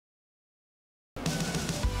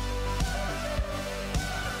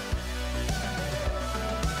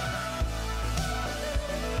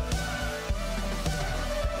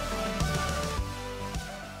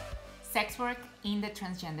work in the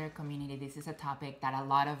transgender community, this is a topic that a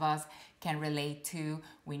lot of us can relate to.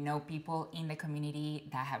 We know people in the community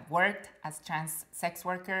that have worked as trans sex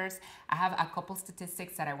workers. I have a couple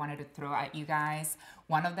statistics that I wanted to throw at you guys.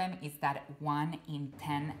 One of them is that 1 in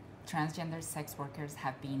 10 transgender sex workers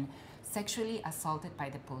have been sexually assaulted by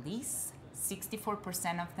the police.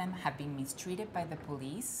 64% of them have been mistreated by the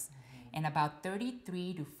police, and about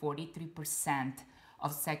 33 to 43%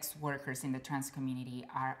 of sex workers in the trans community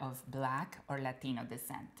are of Black or Latino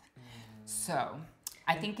descent. So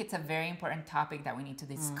I think it's a very important topic that we need to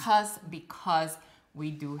discuss because we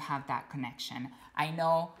do have that connection. I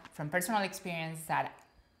know from personal experience that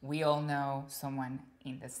we all know someone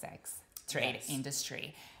in the sex trade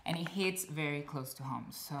industry, and it hits very close to home.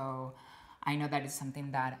 So I know that is something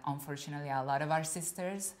that unfortunately a lot of our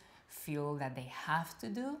sisters feel that they have to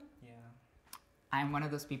do. I'm one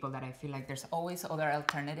of those people that I feel like there's always other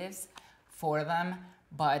alternatives for them,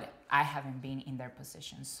 but I haven't been in their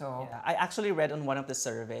position. So I actually read on one of the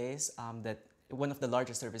surveys that one of the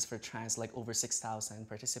largest surveys for trans, like over 6,000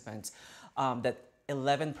 participants, that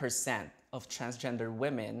 11% of transgender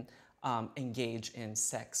women engage in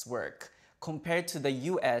sex work, compared to the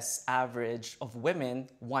US average of women,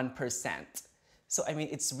 1%. So I mean,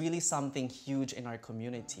 it's really something huge in our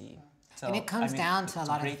community. So, and it comes down to a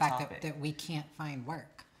lot of the fact topic. that we can't find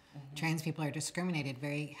work. Trans people are discriminated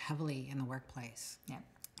very heavily in the workplace.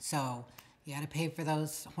 So you got to pay for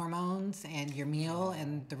those hormones and your meal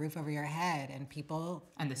and the roof over your head, and people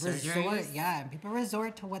and the resort, surgeries. and people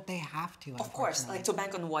resort to what they have to. Of course, like to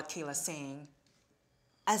bank on what Kayla's saying,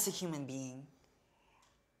 as a human being,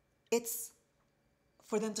 it's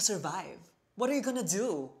for them to survive. What are you gonna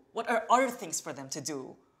do? What are other things for them to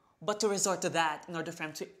do but to resort to that in order for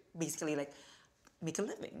them to basically like make a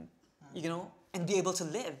living, you know, and be able to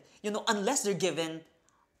live, you know, unless they're given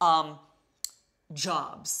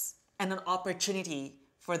jobs and an opportunity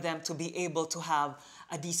for them to be able to have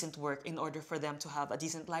a decent work in order for them to have a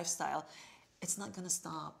decent lifestyle, it's not gonna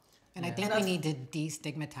stop. And I think we need to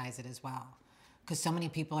destigmatize it as well, because so many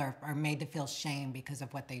people are made to feel shame because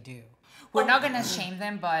of what they do. We're not gonna shame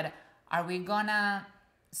them, but are we gonna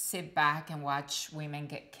sit back and watch women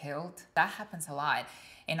get killed? That happens a lot.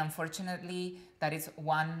 And unfortunately, that is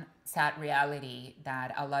one sad reality,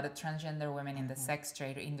 that a lot of transgender women in the sex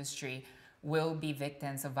trade industry will be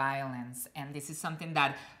victims of violence. And this is something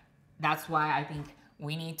that's why I think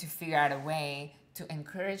we need to figure out a way to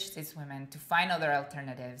encourage these women to find other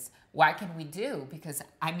alternatives. What can we do? Because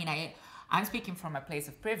I mean, I'm speaking from a place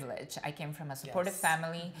of privilege. I came from a supportive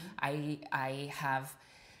family. I have,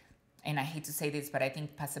 and I hate to say this, but I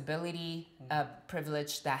think possibility,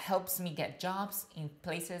 privilege that helps me get jobs in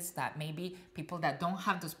places that maybe people that don't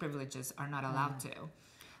have those privileges are not allowed to.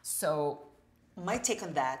 So my take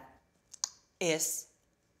on that is,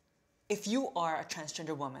 if you are a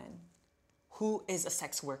transgender woman who is a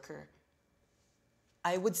sex worker,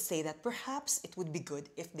 I would say that perhaps it would be good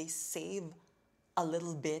if they save a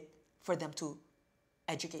little bit for them to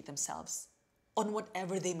educate themselves on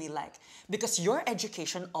whatever they may like. Because your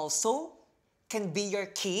education also can be your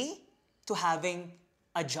key to having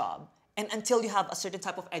a job. And until you have a certain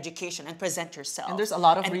type of education and present yourself. And there's a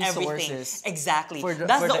lot of and resources. Exactly. For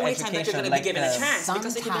That's for the only time that you're going to be given a chance.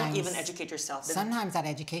 Sometimes- Because if you don't even educate yourself, then Sometimes that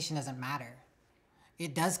education doesn't matter.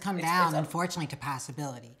 It does come down, unfortunately, to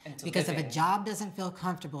possibility. Because if a job doesn't feel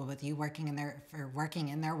comfortable with you working in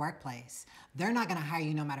their workplace, they're not going to hire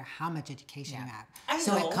you no matter how much education you have.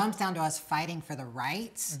 So it comes down to us fighting for the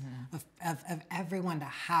rights of everyone to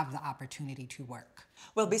have the opportunity to work.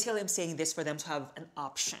 Well, basically, I'm saying this for them to have an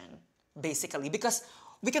option, basically, because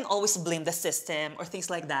we can always blame the system or things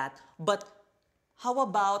like that, but how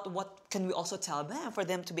about what can we also tell them for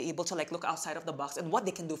them to be able to like look outside of the box and what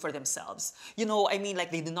they can do for themselves? You know, I mean,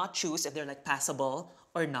 like they do not choose if they're like passable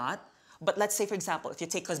or not. But let's say, for example, if you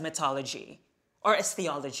take cosmetology or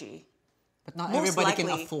aestheology, but not most everybody likely,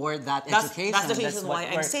 can afford that that's, education. That's the reason why what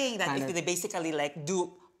I'm we're saying that kind if of- they basically like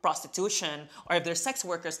do prostitution or if they're sex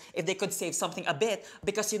workers, if they could save something a bit,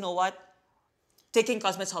 because you know what? Taking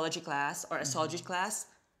cosmetology class or astrology class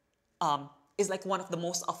is like one of the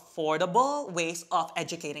most affordable ways of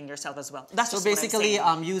educating yourself as well. That's So just what I'm basically,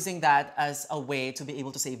 saying. using that as a way to be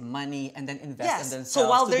able to save money and then invest Yes. in So themselves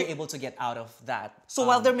while to be they're- able to get out of that. So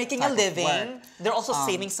while they're making a type of living, work. they're also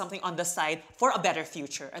saving something on the side for a better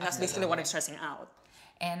future. And that's basically what I'm stressing out.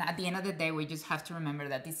 And at the end of the day, we just have to remember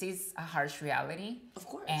that this is a harsh reality. Of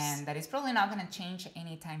course. And that is probably not going to change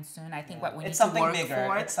anytime soon. I think what we need It's to something work bigger.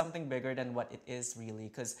 for... It's something bigger than what it is really,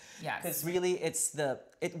 because Yes. really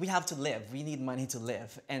we have to live. We need money to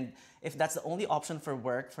live, and if that's the only option for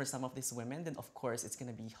work for some of these women, then of course it's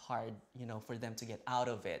gonna be hard, you know, for them to get out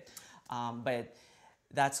of it. But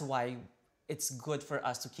that's why it's good for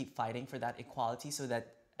us to keep fighting for that equality so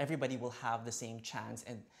that everybody will have the same chance,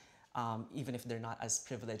 and even if they're not as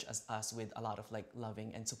privileged as us with a lot of like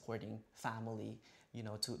loving and supporting family, you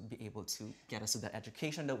know, to be able to get us to the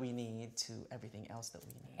education that we need, to everything else that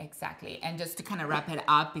we need. Exactly. And just to kind of wrap it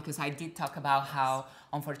up, because I did talk about how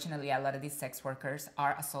unfortunately a lot of these sex workers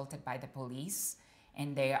are assaulted by the police,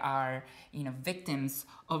 and they are, you know, victims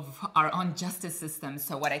of our own justice system.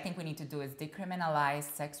 So what I think we need to do is decriminalize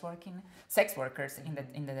sex workers in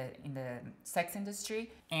the sex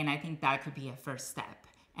industry, and I think that could be a first step.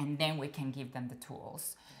 And then we can give them the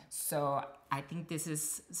tools. So I think this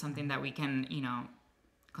is something that we can, you know,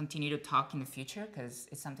 continue to talk in the future, because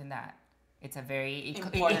it's something that it's a very it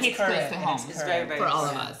hits close to home for all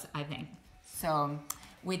of us, I think. So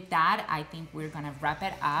with that, I think we're gonna wrap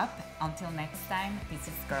it up. Until next time, this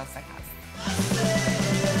is Girls Like Us.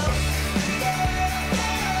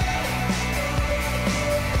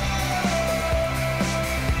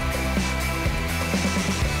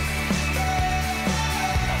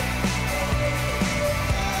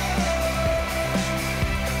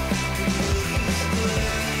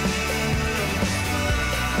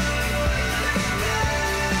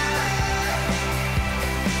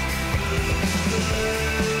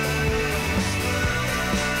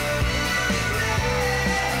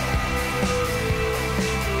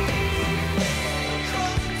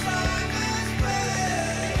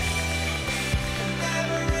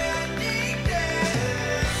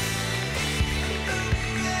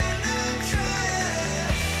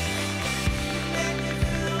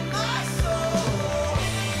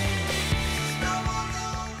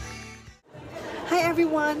 Hi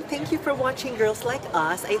everyone, thank you for watching Girls Like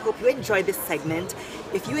Us. I hope you enjoyed this segment.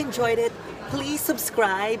 If you enjoyed it, please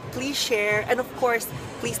subscribe, please share, and of course,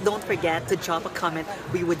 please don't forget to drop a comment.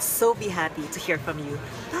 We would so be happy to hear from you.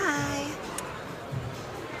 Bye!